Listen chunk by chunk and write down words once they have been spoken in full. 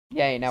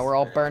Yay, now we're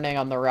all burning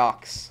on the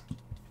rocks.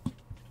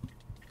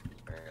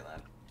 Very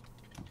loud.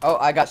 Oh,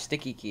 I got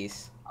sticky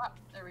keys. Ah,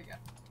 there we go.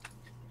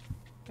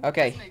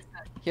 Okay, This makes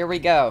sense. here we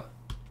go.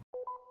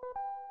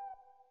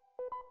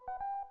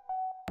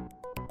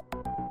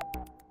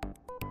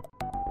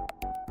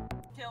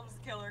 Kill this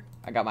killer.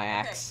 I got my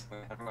axe.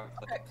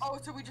 Okay. Oh,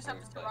 so we just have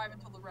to survive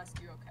until the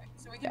rescue. Okay.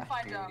 So we can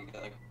find You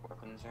get, like,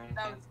 weapons or anything?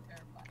 That was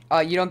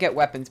terrifying. You don't get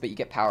weapons, but you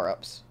get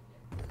power-ups.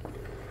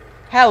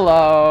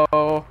 Hello!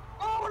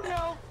 Oh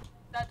no!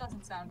 That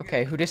doesn't sound good.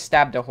 Okay, who just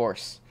stabbed a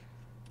horse?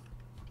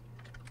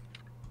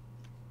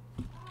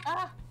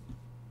 Ah!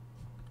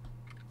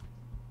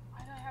 Why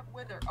did I have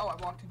wither? Oh, I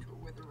walked into a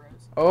wither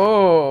rose.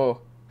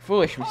 Oh,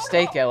 foolish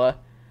mistake, Ella.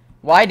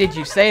 Why did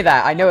you say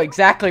that? I know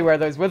exactly where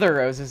those wither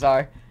roses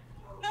are.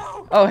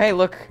 No! Oh, hey,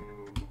 look.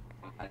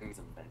 I think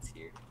some vents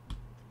here.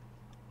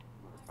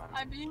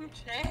 I'm being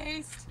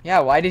chased. Yeah,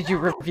 why did you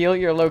reveal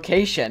your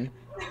location?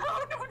 No, no,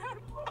 no.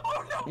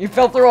 Oh no! You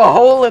fell through a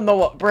hole in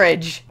the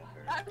bridge.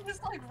 I'm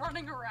just like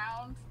running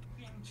around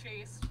being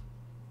chased.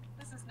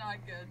 This is not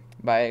good.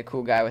 By a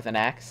cool guy with an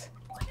axe.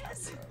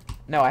 Yes.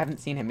 No, I haven't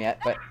seen him yet,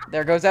 but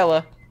there goes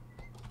Ella.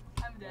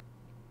 I'm dead.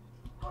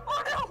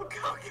 Oh no! Go,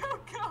 go,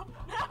 go!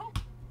 No!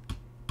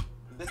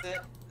 Is this it?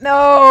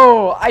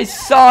 No, I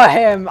saw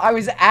him. I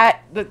was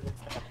at the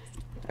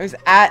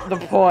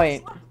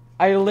point.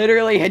 I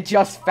literally had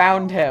just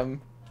found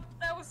him.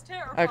 That was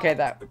terrifying. Okay,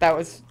 that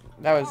was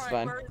Alright,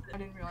 fun. where is it? I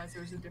didn't realize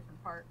there was a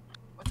different part.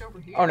 What's over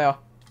here? Oh no.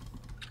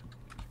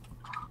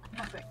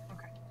 Nothing.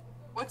 Okay.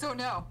 What's oh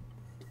no?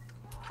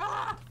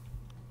 Ah!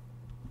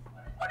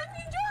 What have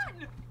you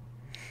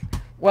done?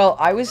 Well,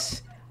 I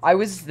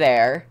was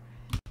there,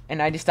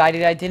 and I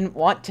decided I didn't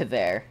want to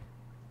there.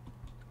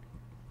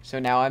 So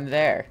now I'm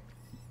there.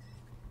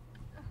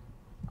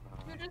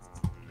 You're just.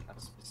 That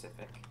was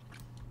specific.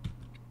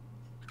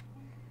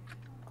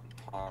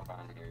 Hog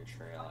on your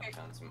trail. Okay. I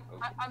found some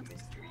I'm- open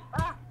mystery.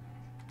 Ah!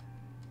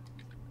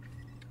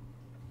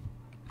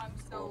 I'm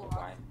so Oh, lost.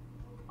 why?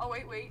 Oh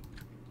wait, wait.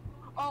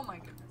 Oh my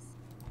goodness.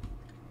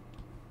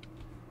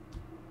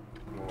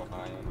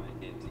 Why am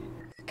I dizzy?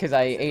 Because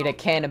I ate a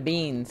can of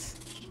beans.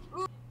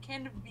 Ooh,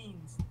 can of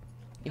beans.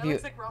 If That you-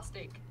 looks like raw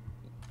steak.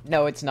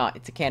 No, it's not.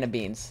 It's a can of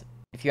beans.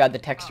 If you add the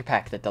texture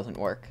pack, that doesn't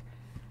work.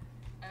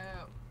 Oh.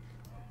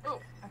 Oh,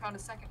 I found a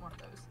second one of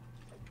those.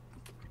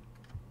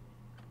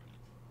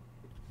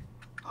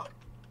 Oh,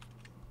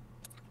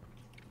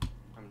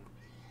 I'm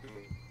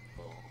doing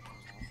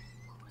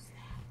what was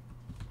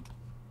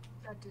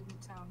that? That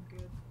didn't sound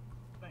good.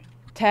 Fine.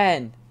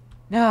 10,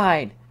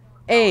 9,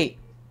 8,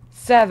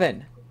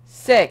 7,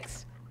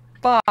 6,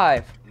 5,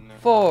 No.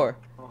 4,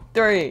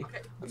 3, Okay.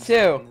 I'm 2,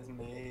 stuck in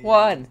this maze.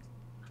 1,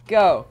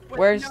 go. Wait,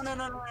 Where's... No, no,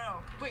 no, no, no.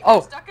 Wait, Oh.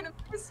 I'm stuck in a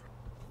maze.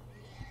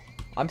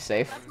 I'm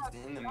safe. That's not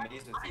in the maze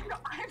with you.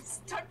 I'm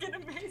stuck in a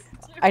maze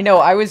too. I know,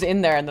 I was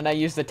in there and then I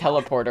used the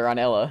teleporter on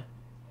Ella.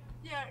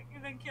 Yeah,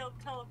 and then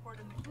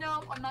teleported me.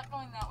 No, I'm not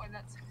going that way.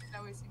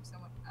 That way seems so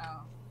much.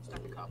 Oh,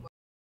 stuck in cobweb.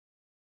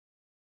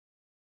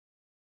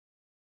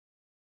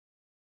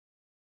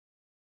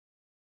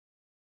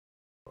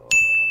 Oh,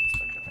 I'm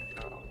stuck in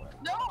a cobweb.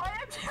 No, I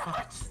am too. I just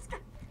got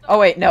stuck. Oh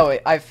wait, no,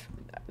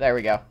 there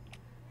we go.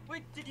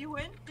 Wait, did you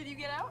win? Did you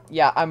get out?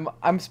 Yeah, I'm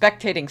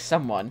spectating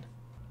someone.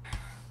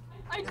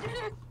 I did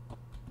it.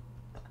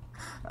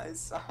 I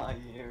saw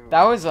you.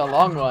 That was a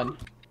long one.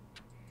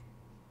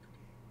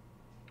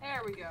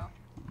 There we go.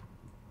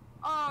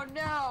 Oh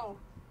no.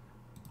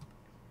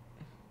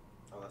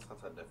 Oh, that's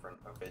not that different.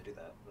 Okay, do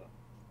that. Yeah.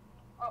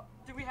 Oh,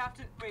 do we have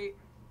to wait?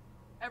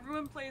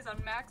 Everyone plays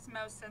on max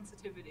mouse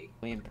sensitivity.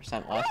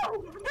 %% left. No,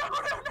 no, no,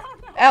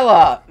 no.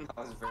 Ella! That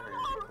was very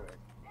quick.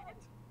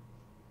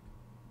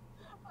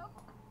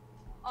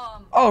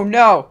 Oh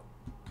no!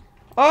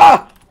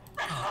 Ah!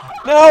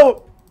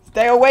 No!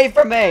 Stay away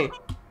from me!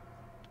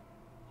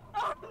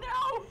 Oh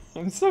no!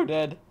 I'm so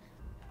dead.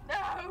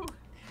 No!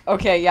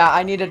 Okay, yeah,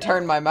 I need to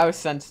turn my mouse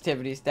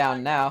sensitivities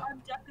down now.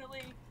 I'm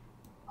definitely.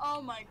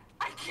 Oh my!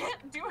 I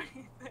can't do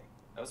anything.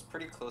 That was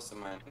pretty close to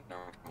my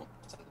normal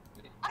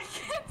sensitivity. I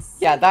can't see.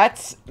 Yeah,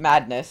 that's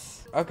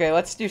madness. Okay,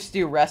 let's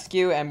do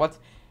rescue and what's...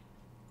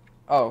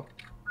 Oh.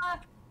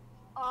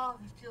 Oh,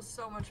 it feels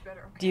so much better.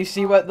 Okay. Do you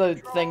see what the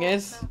thing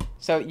is?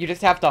 So you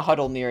just have to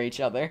huddle near each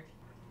other.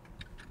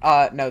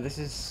 No, this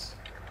is...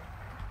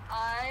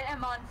 I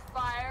am on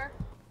fire.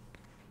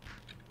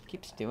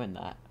 Keeps doing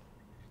that.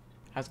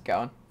 How's it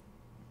going?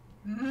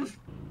 Mm-hmm.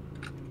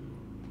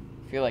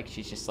 I feel like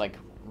she's just like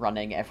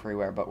running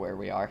everywhere but where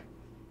we are.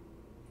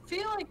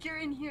 Feel like you're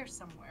in here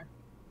somewhere.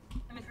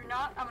 And if you're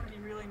not, I'm gonna be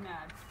really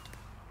mad.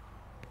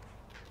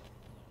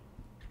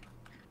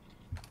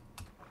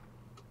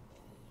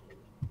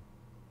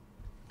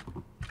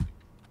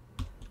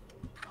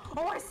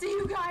 Oh, I see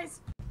you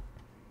guys!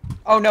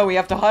 Oh no, we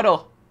have to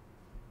huddle.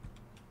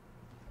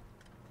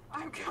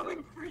 I'm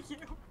coming for you.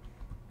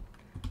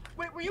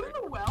 Wait, were you in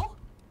the well?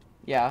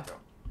 Yeah.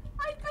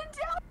 I've been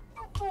down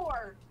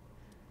before!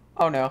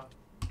 Oh no.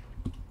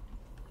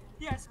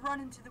 Yes,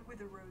 run into the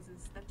wither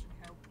roses. That should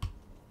help.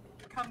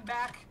 Come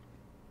back.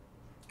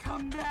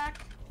 Come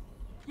back.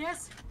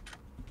 Yes.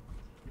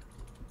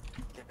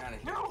 Get out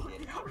of here, No.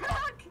 kid. Come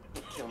back.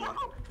 Kill me.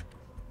 No.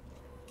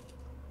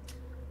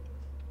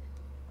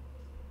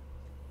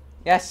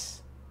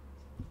 Yes.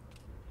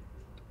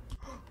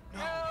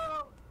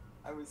 No.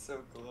 I was so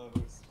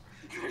close.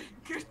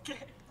 Good game.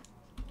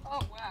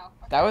 Oh wow.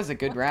 That was a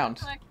good What the round.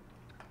 heck?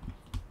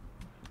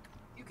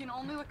 You can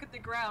only look at the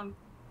ground.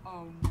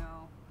 Oh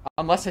no.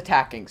 Unless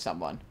attacking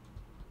someone.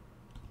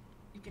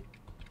 You can.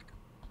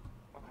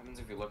 What happens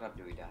if you look up?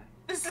 Do we die?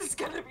 This is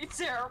gonna be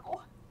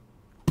terrible.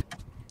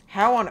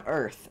 How on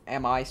earth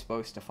am I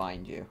supposed to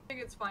find you? I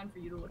think it's fine for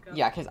you to look up.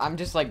 Yeah, because I'm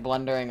just like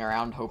blundering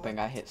around hoping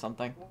I hit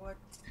something. What?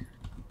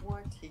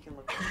 What? He can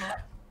look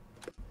up.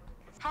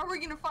 How are we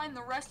gonna find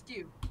the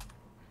rescue?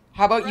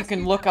 How about you Rescue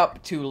can look tower.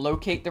 up to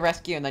locate the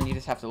rescue and then you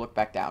just have to look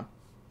back down.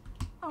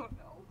 Oh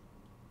no.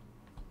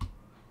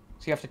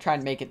 So you have to try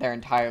and make it there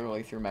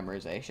entirely through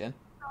memorization.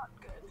 Not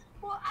good.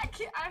 Well, I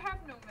can't. I have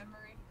no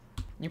memory.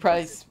 You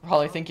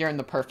probably think you're in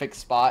the perfect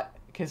spot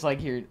because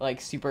like you're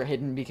like super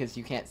hidden because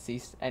you can't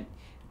see and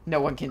no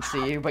one can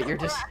see you, but you're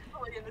just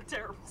We're actually in a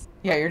terrible.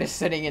 yeah you're just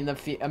sitting in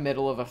the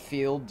middle of a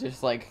field,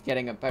 just like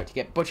about to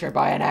get butchered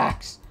by an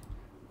axe.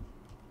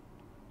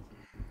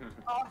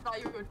 Oh, I thought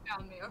you would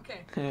found me.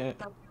 Okay.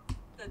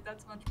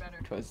 That's much better.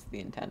 Was the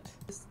intent.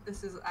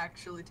 This is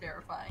actually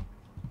terrifying.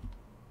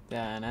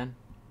 Dun-dun.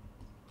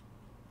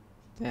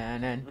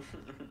 Dun-dun.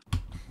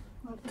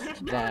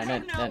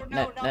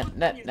 No.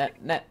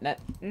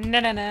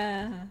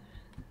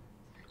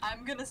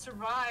 I'm gonna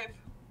survive.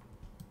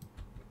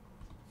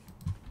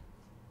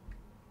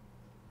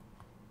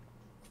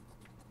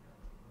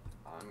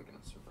 I'm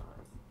gonna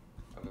survive.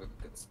 I'm in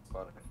a good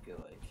spot, I feel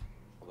like.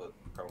 Although it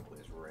probably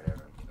is right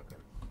out on token.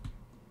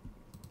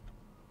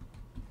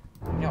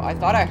 You know, I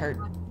thought I heard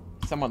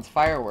someone's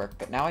firework,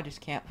 but now I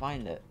just can't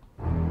find it.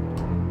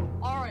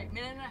 Alright,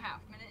 minute and a half.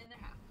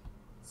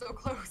 So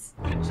close.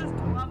 I just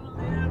wanna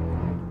live.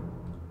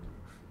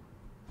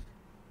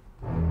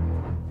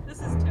 This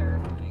is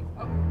terrifying.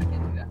 Oh, I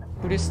can't do that.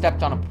 Who just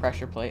stepped on a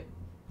pressure plate?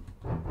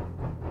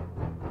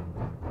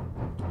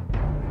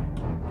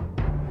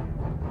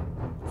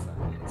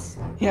 Silence.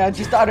 Yeah,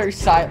 just utter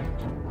silence.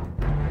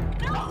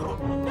 No!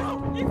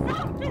 No! You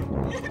found me! You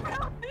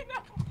found me!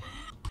 No!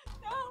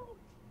 No!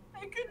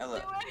 I couldn't Ella,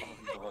 do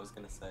anything. what I was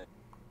gonna say.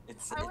 It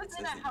I says was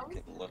in that a you house.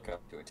 can look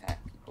up to attack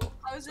people.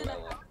 I was So in a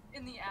Ella, house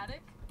in the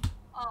attic,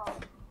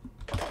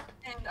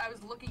 and I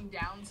was looking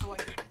down so I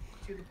could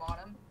to the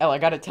bottom. Elle, I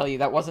gotta tell you,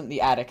 that wasn't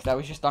the attic. That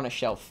was just on a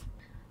shelf.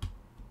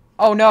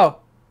 Oh no!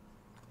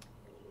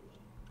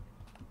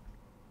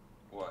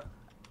 What?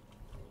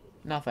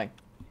 Nothing.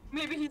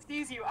 Maybe he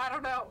sees you. I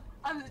don't know.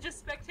 I'm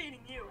just spectating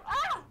you.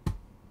 Ah!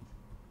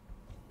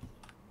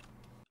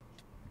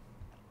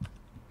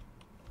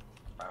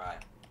 Bye bye.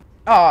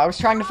 Oh, I was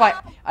trying to find.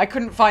 I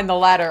couldn't find the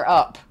ladder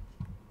up.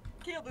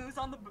 Caleb, it was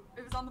on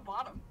the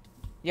bottom.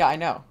 Yeah, I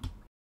know.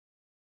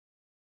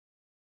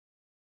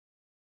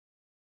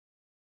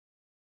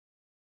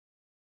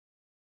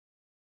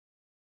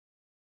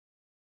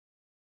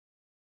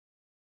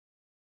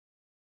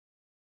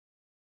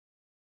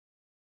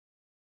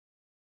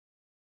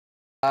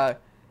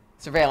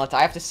 Surveillance.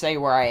 I have to say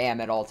where I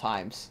am at all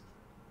times.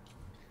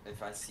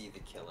 If I see the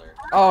killer.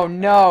 Oh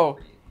no.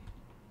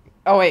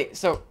 Oh wait,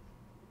 so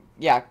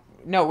yeah.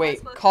 No,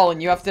 wait, Colin,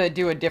 you have to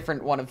do a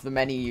different one of the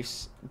many you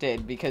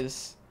did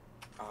because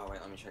Oh wait,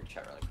 let me check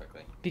chat really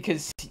quickly.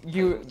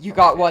 you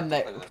got one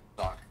that. Look at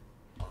the sock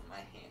on my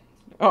hand.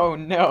 Oh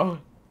no.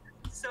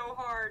 So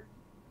hard.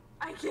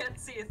 I can't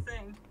see a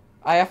thing.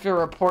 I have to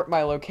report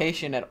my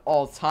location at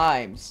all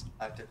times.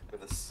 I have to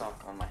put the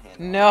sock on my hand.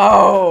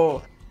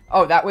 No.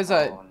 Oh, that was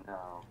a Oh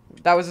no.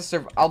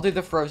 I'll do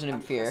the Frozen in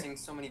I'm Fear. pressing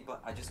so many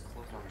I just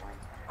closed my mic.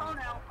 Oh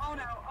no, oh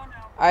no, oh no.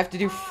 I have to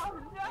do Oh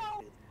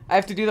no! I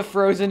have to do the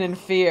Frozen in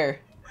Fear.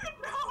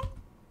 No!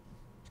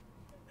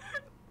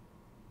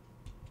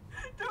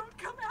 Don't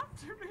come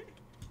after me!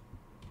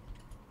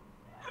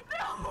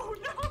 No,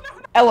 no, no,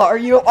 Ella, are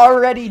you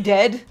already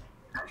dead?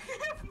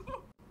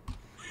 no!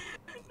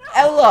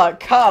 Ella,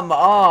 come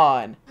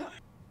on.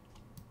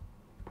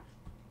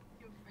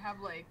 You have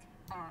like,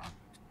 I don't know,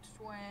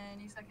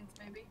 20 seconds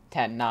maybe?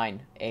 10,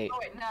 9, 8, Oh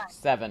wait, 9.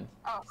 7.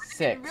 Oh, I 6,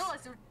 didn't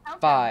realize there was a countdown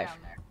 5. down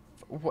there.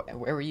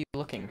 Where were you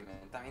looking? Wait a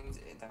minute, that means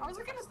I was if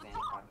looking at the stand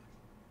top.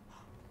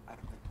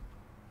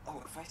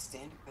 Oh, if I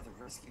stand by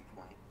the rescue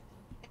point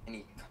and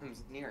he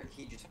comes near it,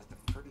 he just has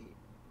to free.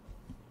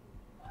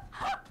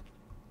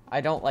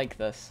 I don't like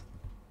this.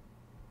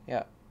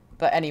 Yeah.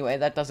 But anyway,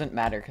 that doesn't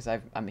matter because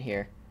I'm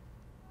here.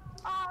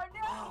 Oh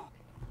no!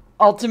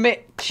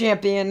 Ultimate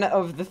champion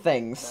of the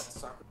things.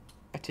 That's soccer.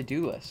 A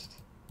to-do list.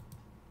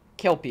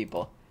 Kill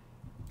people.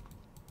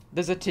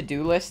 There's a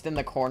to-do list in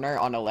the corner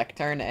on a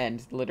lectern,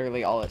 and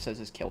literally all it says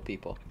is kill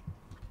people.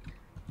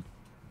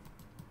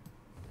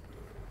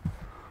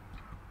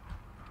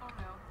 Oh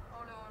no,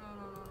 oh no, no,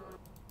 no,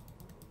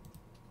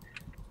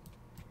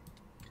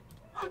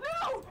 no, no.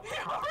 No! He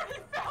already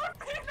found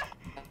me!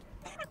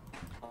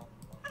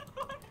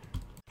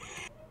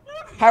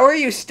 How are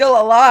you still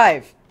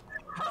alive?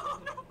 Oh,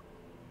 no.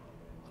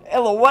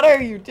 Ella, what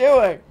are you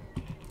doing?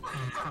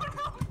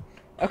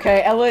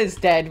 Okay, Ella is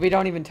dead. We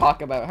don't even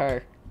talk about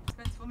her.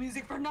 Suspenseful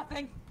music for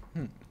nothing.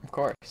 Of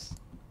course.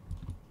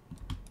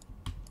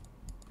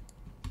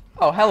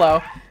 Oh,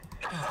 hello.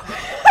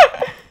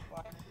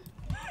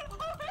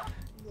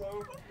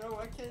 No,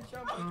 I can't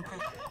jump.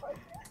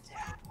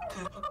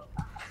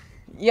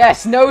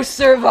 Yes, no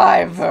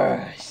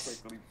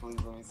survivors. Quickly, please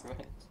let me switch.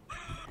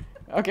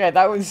 Okay,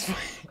 that was. I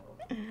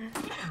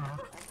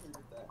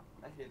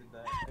hated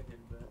that.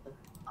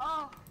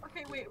 Oh,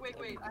 okay, wait.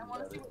 I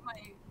want to see what my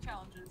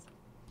challenge is.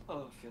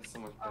 Oh, it feels so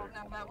much Oh, better.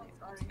 no, that one's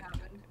already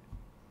happened.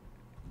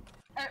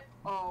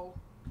 Oh.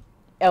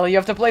 Ella, you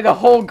have to play the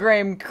whole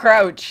game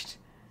crouched.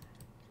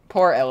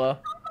 Poor Ella.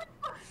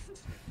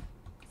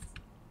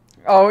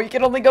 Oh, you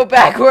can only go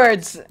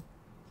backwards.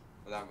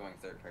 Without going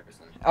third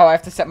person. Oh, I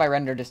have to set my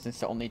render distance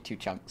to only 2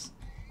 chunks.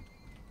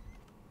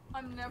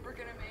 I'm never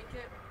gonna make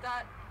it.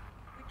 The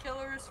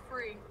killer is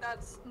free.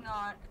 That's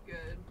not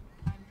good.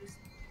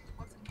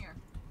 What's in here?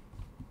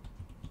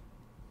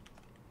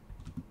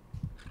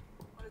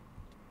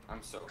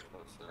 I'm so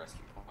close to the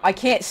rescue point. I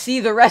can't see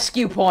the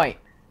rescue point.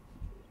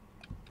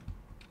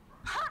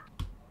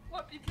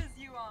 What, because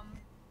you,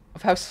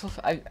 Of how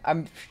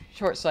I'm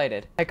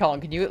short-sighted. Hey, Colin,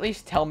 can you at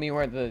least tell me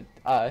where the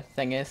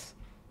thing is?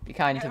 Be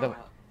kind to the.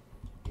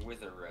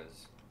 With a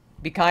rose.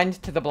 Be kind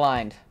to the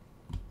blind.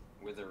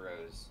 With a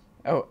rose.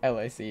 Oh,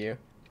 Ella, I see you.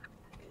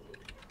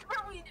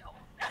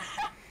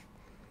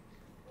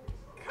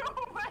 Go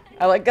away.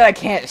 I like that I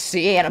can't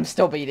see and I'm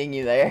still beating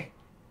you there.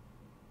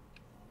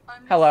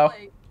 I'm just Hello.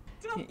 like,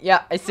 don't-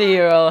 Yeah, I see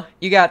you, Ella.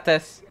 You got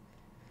this.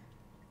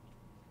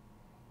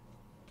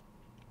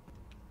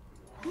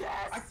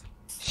 Yes!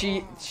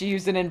 She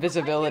used an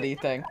invisibility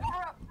thing.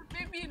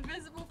 Made me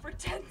invisible for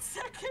 10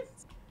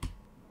 seconds.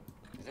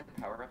 Is there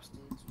power-ups in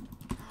this?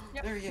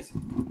 Yep. There he is.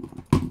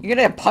 You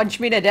gonna punch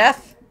me to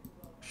death?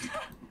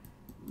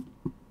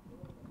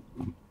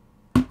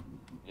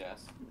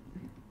 Yes.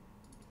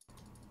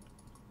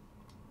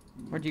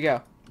 Where'd you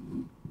go?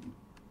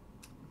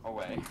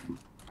 Away.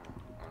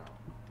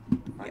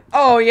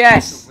 Oh,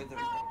 yes! With a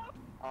rose.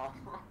 Oh.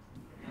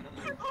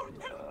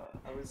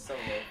 I was so low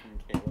from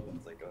Caleb. I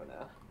was like, oh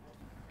no.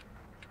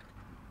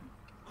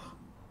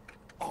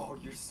 Oh,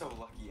 you're so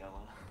lucky,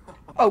 Ella.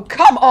 Oh,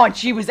 come on!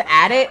 She was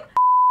at it?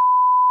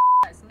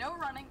 Guys, no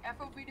running,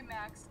 FOV to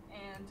max,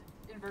 and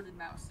inverted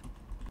mouse.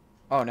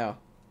 Oh, no.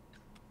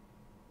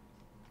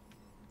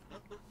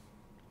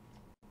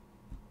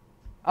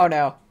 Oh,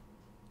 no.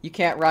 You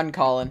can't run,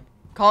 Colin.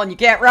 Colin, you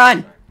can't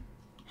run!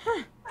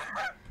 He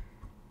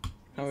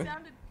Oh.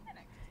 sounded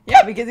panicked.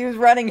 Yeah, because he was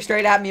running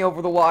straight at me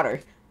over the water.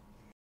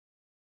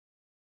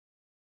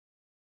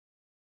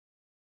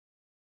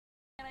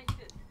 And I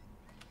did.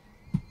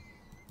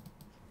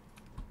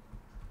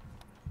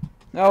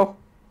 No.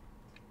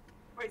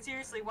 Wait,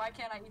 seriously, why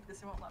can't I eat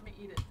this? It won't let me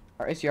eat it.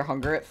 Or is your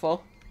hunger at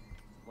full?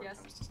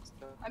 Yes.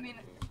 I mean,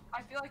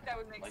 I feel like that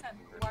would make sense.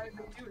 Why did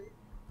they do it?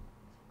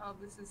 Oh,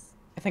 this is...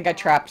 I think I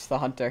trapped the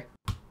hunter.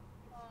 Oh,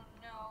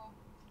 no.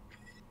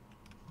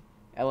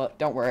 Ella,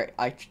 don't worry.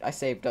 I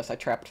saved us. I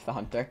trapped the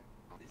hunter.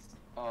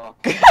 Oh.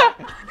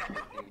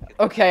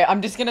 Okay,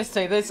 I'm just gonna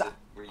say this.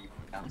 Where you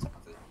bounce off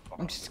the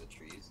I'm just- the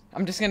trees.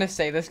 I'm just gonna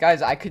say this,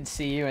 guys. I could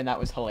see you, and that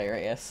was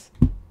hilarious.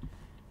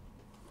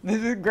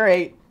 This is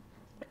great.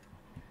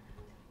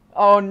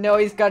 Oh no,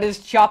 he's got his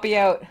choppy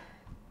out.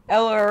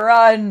 Ella,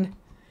 run!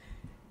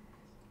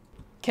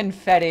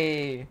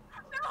 Confetti.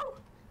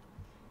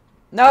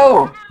 No!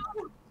 No!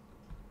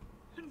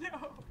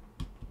 No!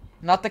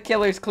 Not the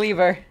killer's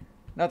cleaver.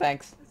 No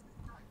thanks. This is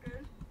not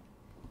good.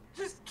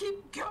 Just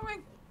keep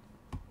going!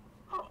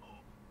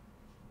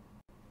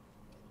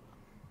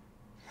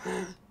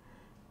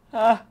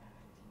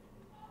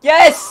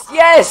 Yes!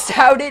 Yes!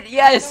 How did...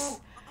 Yes!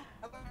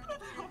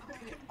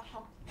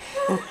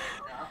 I'm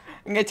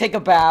gonna take a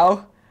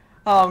bow.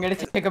 Oh, I'm gonna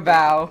take a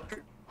bow.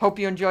 Hope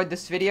you enjoyed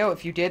this video.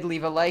 If you did,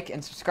 leave a like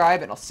and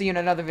subscribe, and I'll see you in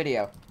another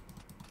video.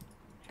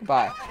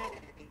 Goodbye.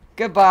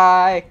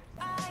 Goodbye.